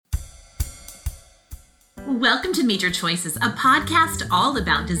Welcome to Major Choices, a podcast all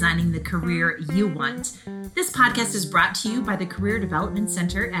about designing the career you want. This podcast is brought to you by the Career Development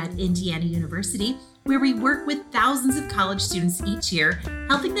Center at Indiana University, where we work with thousands of college students each year,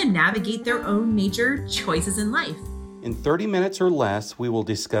 helping them navigate their own major choices in life. In 30 minutes or less, we will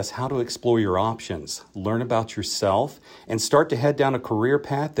discuss how to explore your options, learn about yourself, and start to head down a career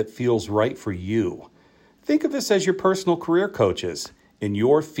path that feels right for you. Think of this as your personal career coaches in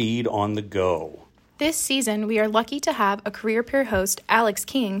your feed on the go. This season, we are lucky to have a career peer host, Alex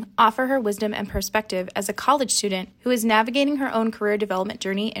King, offer her wisdom and perspective as a college student who is navigating her own career development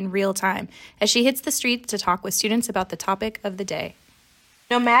journey in real time as she hits the streets to talk with students about the topic of the day.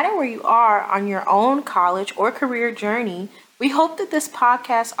 No matter where you are on your own college or career journey, we hope that this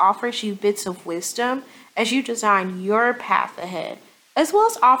podcast offers you bits of wisdom as you design your path ahead, as well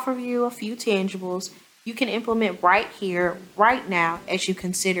as offer you a few tangibles you can implement right here, right now, as you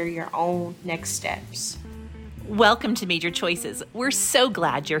consider your own next steps. Welcome to Major Choices. We're so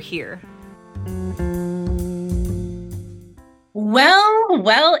glad you're here.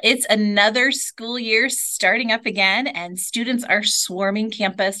 Well, it's another school year starting up again, and students are swarming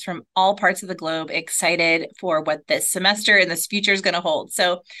campus from all parts of the globe, excited for what this semester and this future is going to hold.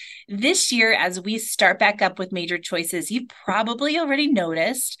 So this year, as we start back up with Major Choices, you've probably already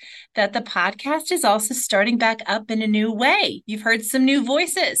noticed that the podcast is also starting back up in a new way. You've heard some new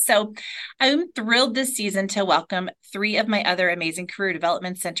voices. So I'm thrilled this season to welcome three of my other amazing Career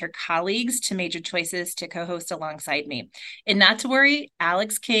Development Center colleagues to Major Choices to co-host alongside me. And not to worry,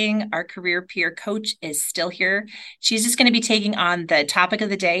 Alex King, our career peer coach, is still here. She's just going to be taking on the topic of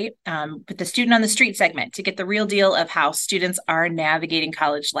the day with the Student on the Street segment to get the real deal of how students are navigating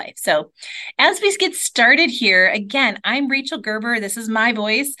college life. So as we get started here, again, I'm Rachel Gerber. This is my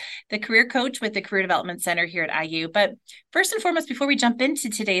voice, the career coach with the Career Development Center here at IU. But first and foremost, before we jump into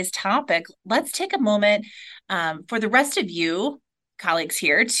today's topic, let's take a moment for the rest of you colleagues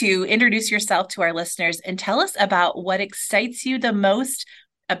here to introduce yourself to our listeners and tell us about what excites you the most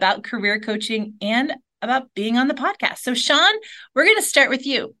about career coaching and about being on the podcast. So Shawn, we're going to start with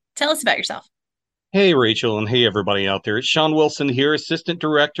you. Tell us about yourself. Hey, Rachel, and hey, everybody out there. It's Shawn Wilson here, Assistant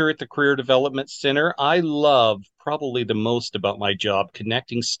Director at the Career Development Center. I love probably the most about my job,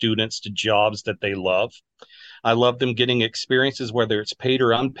 connecting students to jobs that they love. I love them getting experiences, whether it's paid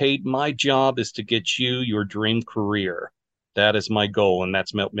or unpaid. My job is to get you your dream career. That is my goal, and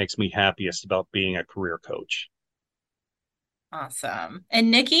that's what makes me happiest about being a career coach. Awesome.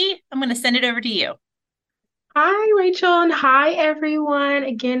 And Nikki, I'm going to send it over to you. Hi, Rachel, and hi, everyone.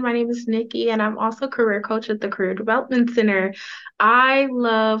 Again, my name is Nikki, and I'm also a career coach at the Career Development Center. I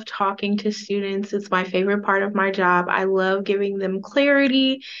love talking to students. It's my favorite part of my job. I love giving them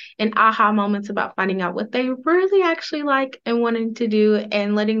clarity and aha moments about finding out what they really actually like and wanting to do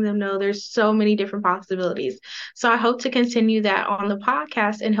and letting them know there's so many different possibilities. So I hope to continue that on the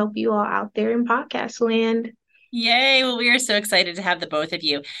podcast and help you all out there in podcast land. Yay. Well, we are so excited to have the both of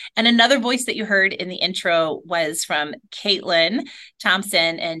you. And another voice that you heard in the intro was from Caitlyn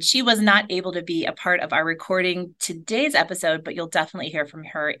Thompson, and she was not able to be a part of our recording today's episode, but you'll definitely hear from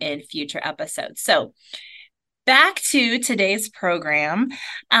her in future episodes. So back to today's program.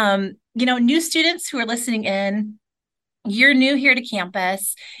 New students who are listening in, you're new here to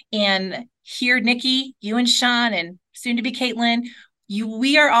campus, and here, Nikki, you and Shawn, and soon to be Caitlyn,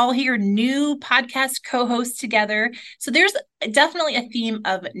 we are all here new podcast co-hosts together. So there's definitely a theme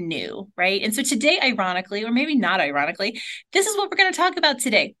of new, right? And so today, ironically, or maybe not ironically, this is what we're going to talk about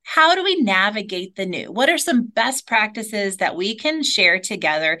today. How do we navigate the new? What are some best practices that we can share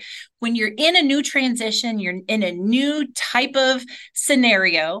together when you're in a new transition, you're in a new type of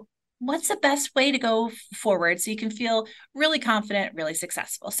scenario? What's the best way to go forward so you can feel really confident, really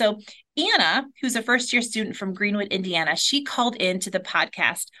successful? So Anna, who's a first-year student from Greenwood, Indiana, she called into the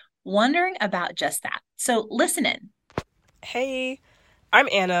podcast wondering about just that. So listen in. Hey, I'm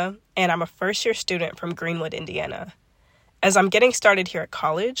Anna, and I'm a first-year student from Greenwood, Indiana. As I'm getting started here at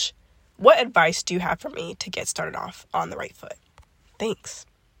college, what advice do you have for me to get started off on the right foot? Thanks.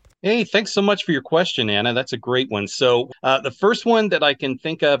 Hey, thanks so much for your question, Anna. That's a great one. So the first one that I can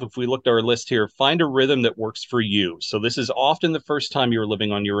think of, if we looked at our list here, find a rhythm that works for you. So this is often the first time you're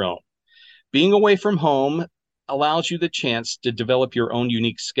living on your own. Being away from home allows you the chance to develop your own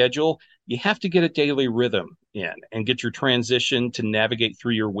unique schedule. You have to get a daily rhythm in and get your transition to navigate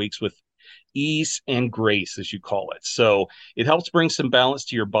through your weeks with ease and grace, as you call it. So it helps bring some balance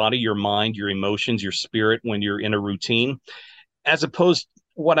to your body, your mind, your emotions, your spirit when you're in a routine, as opposed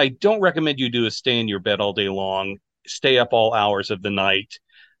what I don't recommend you do is stay in your bed all day long, stay up all hours of the night,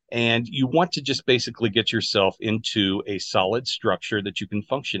 and you want to just basically get yourself into a solid structure that you can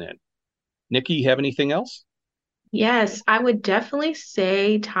function in. Nikki, you have anything else? Yes, I would definitely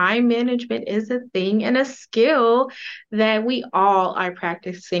say time management is a thing and a skill that we all are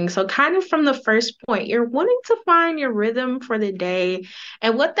practicing. So, kind of from the first point, you're wanting to find your rhythm for the day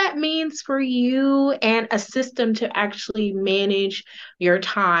and what that means for you and a system to actually manage your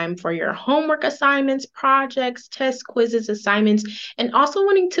time for your homework assignments, projects, tests, quizzes, assignments, and also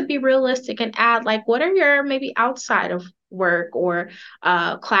wanting to be realistic and add like what are your maybe outside of work or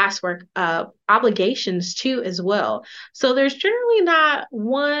classwork obligations too as well. So there's generally not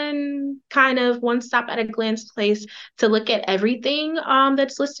one kind of one stop at a glance place to look at everything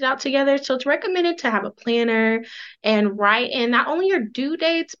that's listed out together. So it's recommended to have a planner and write in not only your due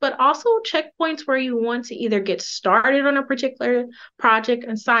dates, but also checkpoints where you want to either get started on a particular project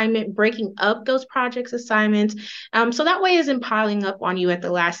assignment, breaking up those projects assignments. So that way isn't piling up on you at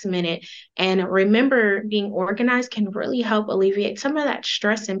the last minute. And remember, being organized can really help alleviate some of that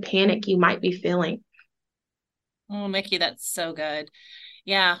stress and panic you might be feeling. Oh, Mickey, that's so good.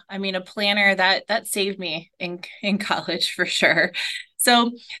 Yeah, I mean, a planner that saved me in college for sure.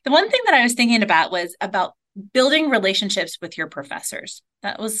 So the one thing that I was thinking about was about building relationships with your professors.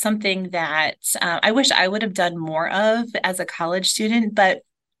 That was something that I wish I would have done more of as a college student, but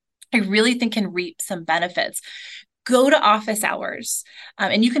I really think can reap some benefits. Go to office hours.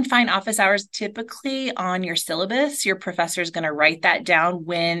 And you can find office hours typically on your syllabus. Your professor is going to write that down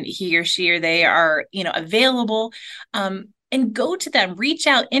when he or she or they are, available. And go to them, reach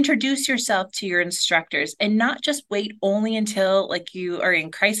out, introduce yourself to your instructors, and not just wait only until like you are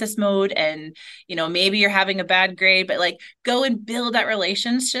in crisis mode and maybe you're having a bad grade, but like go and build that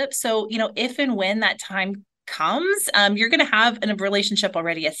relationship. So if and when that time comes, you're going to have a relationship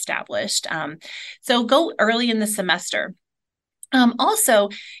already established. So go early in the semester. Also,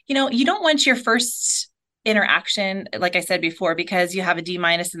 you don't want your first interaction, like I said before, because you have a D-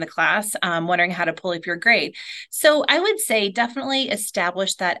 in the class, wondering how to pull up your grade. So I would say definitely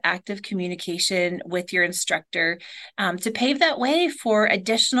establish that active communication with your instructor to pave that way for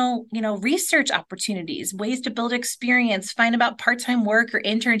additional, research opportunities, ways to build experience, find about part-time work or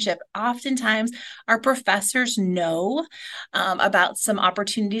internship. Oftentimes, our professors know about some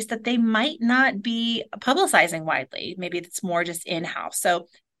opportunities that they might not be publicizing widely. Maybe it's more just in-house. So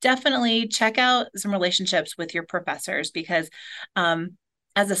definitely check out some relationships with your professors because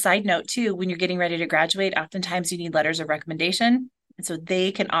as a side note too, when you're getting ready to graduate, oftentimes you need letters of recommendation. And so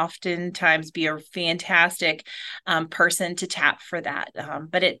they can oftentimes be a fantastic person to tap for that.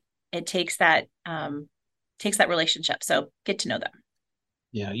 But it takes that relationship. So get to know them.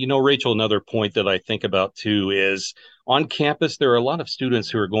 Yeah, Rachel, another point that I think about too is on campus, there are a lot of students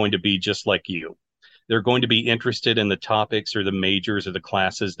who are going to be just like you. They're going to be interested in the topics or the majors or the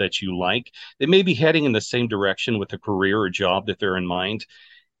classes that you like. They may be heading in the same direction with a career or job that they're in mind.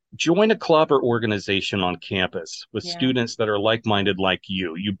 Join a club or organization on campus with Yeah. students that are like-minded like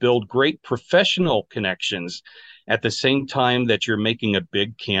you. You build great professional connections at the same time that you're making a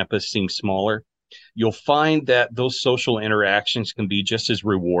big campus seem smaller. You'll find that those social interactions can be just as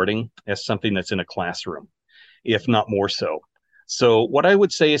rewarding as something that's in a classroom, if not more so. So, what I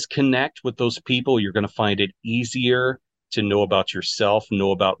would say is connect with those people. You're going to find it easier to know about yourself,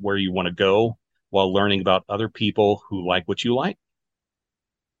 know about where you want to go while learning about other people who like what you like.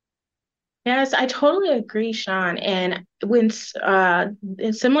 Yes, I totally agree, Shawn. And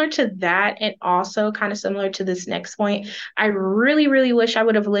it's similar to that, and also kind of similar to this next point, I really, really wish I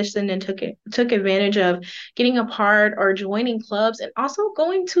would have listened and took advantage of getting a part or joining clubs, and also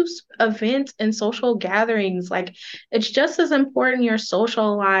going to events and social gatherings. Like it's just as important your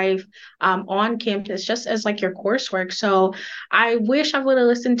social life on campus, just as like your coursework. So I wish I would have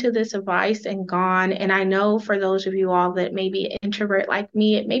listened to this advice and gone. And I know for those of you all that may be an introvert like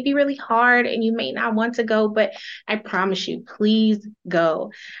me, it may be really hard and you may not want to go, but I promise you, please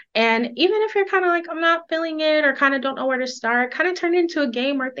go. And even if you're kind of like, I'm not feeling it or kind of don't know where to start, kind of turn it into a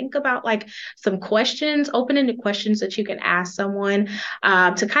game or think about like some questions, open-ended questions that you can ask someone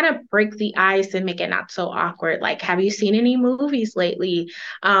to kind of break the ice and make it not so awkward. Like, have you seen any movies lately?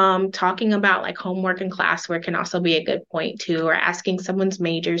 Talking about like homework and classwork can also be a good point too, or asking someone's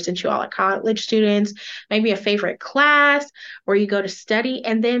major since you all are college students, maybe a favorite class where you go to study,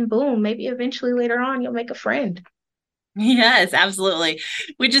 and then boom, maybe eventually later on you'll make a friend. Yes, absolutely.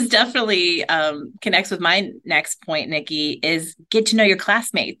 Which is definitely connects with my next point, Nikki, is get to know your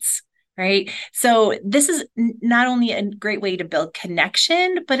classmates, right? So this is not only a great way to build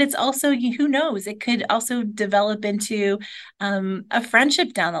connection, but it's also, who knows, it could also develop into a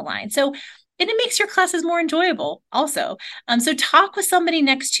friendship down the line. So And it makes your classes more enjoyable also. So talk with somebody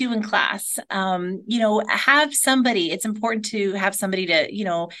next to you in class. Have somebody, it's important to have somebody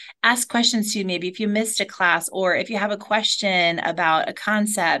to, ask questions to, maybe if you missed a class, or if you have a question about a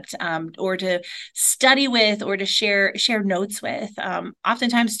concept, or to study with, or to share notes with.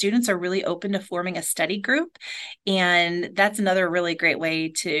 Oftentimes students are really open to forming a study group, and that's another really great way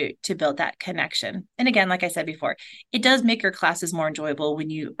to build that connection. And again, like I said before, it does make your classes more enjoyable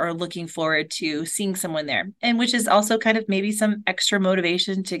when you are looking forward to seeing someone there, and which is also kind of maybe some extra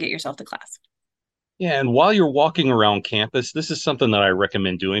motivation to get yourself to class. Yeah, and while you're walking around campus, this is something that I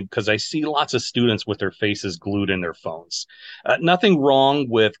recommend doing because I see lots of students with their faces glued in their phones. Nothing wrong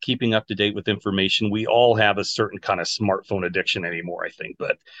with keeping up to date with information. We all have a certain kind of smartphone addiction anymore, I think.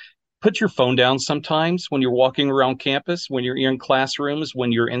 But put your phone down sometimes when you're walking around campus, when you're in classrooms,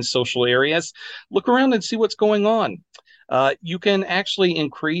 when you're in social areas. Look around and see what's going on. You can actually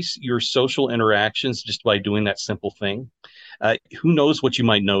increase your social interactions just by doing that simple thing. Who knows what you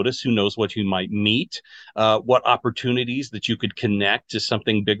might notice? Who knows what you might meet? What opportunities that you could connect to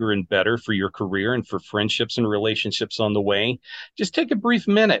something bigger and better for your career and for friendships and relationships on the way? Just take a brief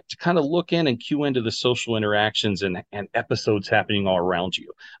minute to kind of look in and cue into the social interactions and episodes happening all around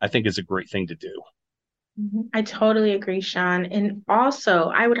you. I think is a great thing to do. I totally agree, Shawn. And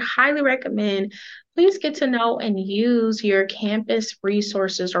also, I would highly recommend please get to know and use your campus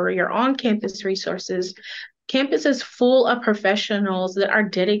resources or your on-campus resources. Campus is full of professionals that are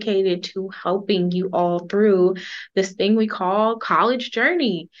dedicated to helping you all through this thing we call college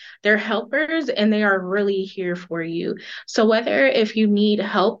journey. They're helpers and they are really here for you. So whether if you need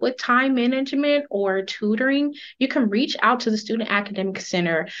help with time management or tutoring, you can reach out to the Student Academic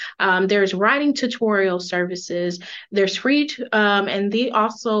Center. There's writing tutorial services. There's free, and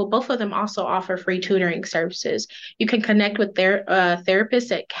both of them also offer free tutoring services. You can connect with their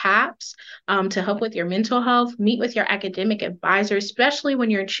therapists at CAPS to help with your mental health. Meet with your academic advisor, especially when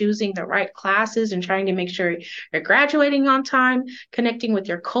you're choosing the right classes and trying to make sure you're graduating on time. Connecting with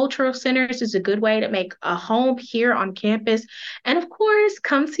your cultural centers is a good way to make a home here on campus. And of course,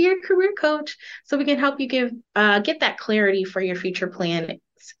 come see your career coach so we can help you get that clarity for your future plans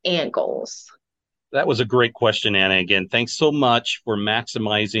and goals. That was a great question, Anna. Again, thanks so much for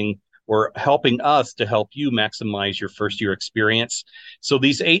maximizing or helping us to help you maximize your first year experience. So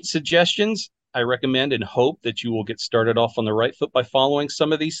these 8 suggestions, I recommend and hope that you will get started off on the right foot by following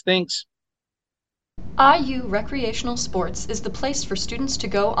some of these things. IU Recreational Sports is the place for students to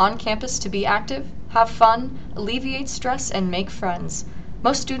go on campus to be active, have fun, alleviate stress, and make friends.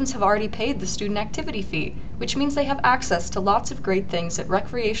 Most students have already paid the student activity fee, which means they have access to lots of great things at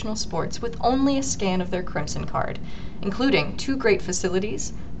recreational sports with only a scan of their Crimson Card, including 2 great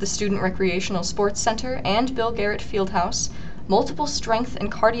facilities, the Student Recreational Sports Center and Bill Garrett Fieldhouse, multiple strength and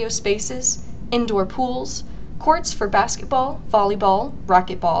cardio spaces, indoor pools, courts for basketball, volleyball,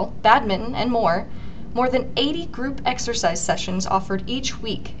 racquetball, badminton, and more than 80 group exercise sessions offered each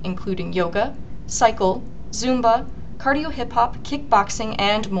week, including yoga, cycle, Zumba, cardio hip-hop, kickboxing,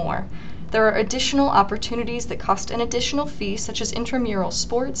 and more. There are additional opportunities that cost an additional fee, such as intramural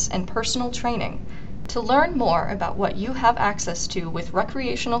sports and personal training. To learn more about what you have access to with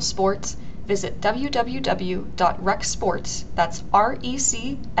recreational sports, visit www.recsports, that's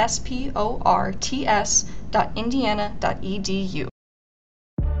recsports.indiana.edu.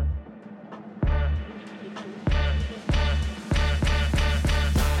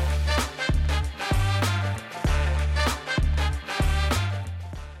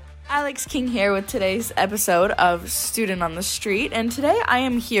 Alex King here with today's episode of Student on the Street, and today I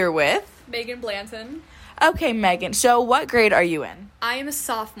am here with Megan Blanton. Okay, Megan, so what grade are you in? I am a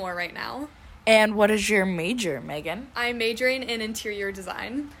sophomore right now. And what is your major, Megan? I'm majoring in interior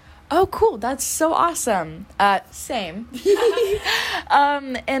design. Oh, cool. That's so awesome. Same.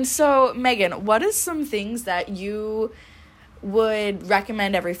 And so, Megan, what is some things that you would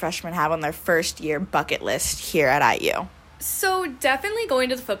recommend every freshman have on their first year bucket list here at IU? So definitely going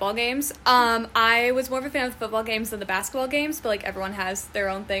to the football games. I was more of a fan of the football games than the basketball games, but like everyone has their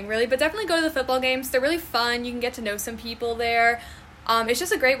own thing really. But definitely go to the football games. They're really fun. You can get to know some people there. It's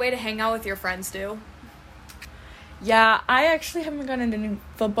just a great way to hang out with your friends too. Yeah, I actually haven't gone into any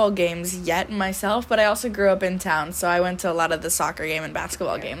football games yet myself, but I also grew up in town, so I went to a lot of the soccer game and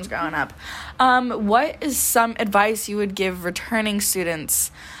basketball games growing up. What is some advice you would give returning students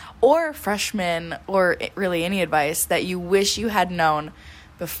or freshmen, or really any advice that you wish you had known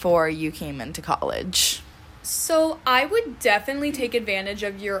before you came into college? So I would definitely take advantage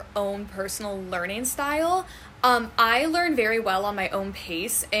of your own personal learning style. I learned very well on my own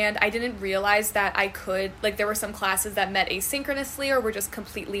pace, and I didn't realize that I could, like, there were some classes that met asynchronously or were just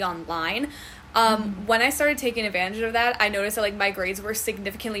completely online. When I started taking advantage of that, I noticed that, like, my grades were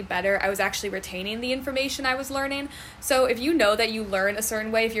significantly better. I was actually retaining the information I was learning. So if you know that you learn a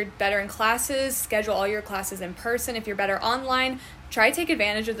certain way, if you're better in classes, schedule all your classes in person. If you're better online, try to take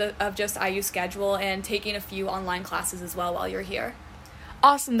advantage of just IU schedule and taking a few online classes as well while you're here.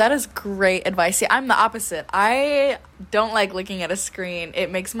 Awesome. That is great advice. See, I'm the opposite. I don't like looking at a screen.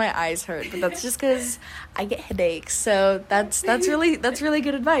 It makes my eyes hurt, but that's just because I get headaches. So that's really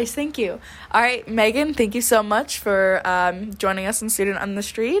good advice. Thank you. All right, Megan, thank you so much for joining us on Student on the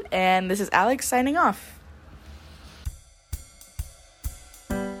Street. And this is Alex signing off.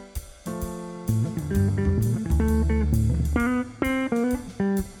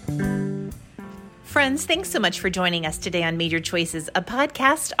 Friends, thanks so much for joining us today on Major Choices, a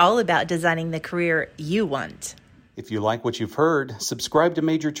podcast all about designing the career you want. If you like what you've heard, subscribe to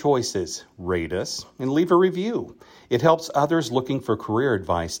Major Choices, rate us, and leave a review. It helps others looking for career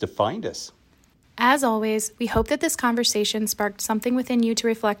advice to find us. As always, we hope that this conversation sparked something within you to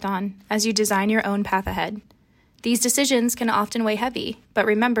reflect on as you design your own path ahead. These decisions can often weigh heavy, but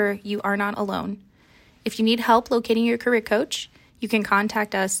remember, you are not alone. If you need help locating your career coach, you can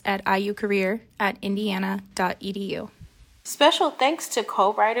contact us at iucareer@indiana.edu. Special thanks to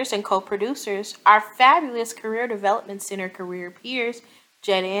co-writers and co-producers, our fabulous Career Development Center career peers,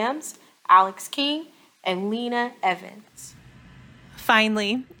 Jed Ames, Alex King, and Lena Evans.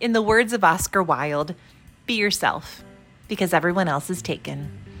 Finally, in the words of Oscar Wilde, be yourself, because everyone else is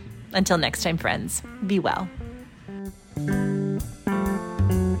taken. Until next time, friends, be well.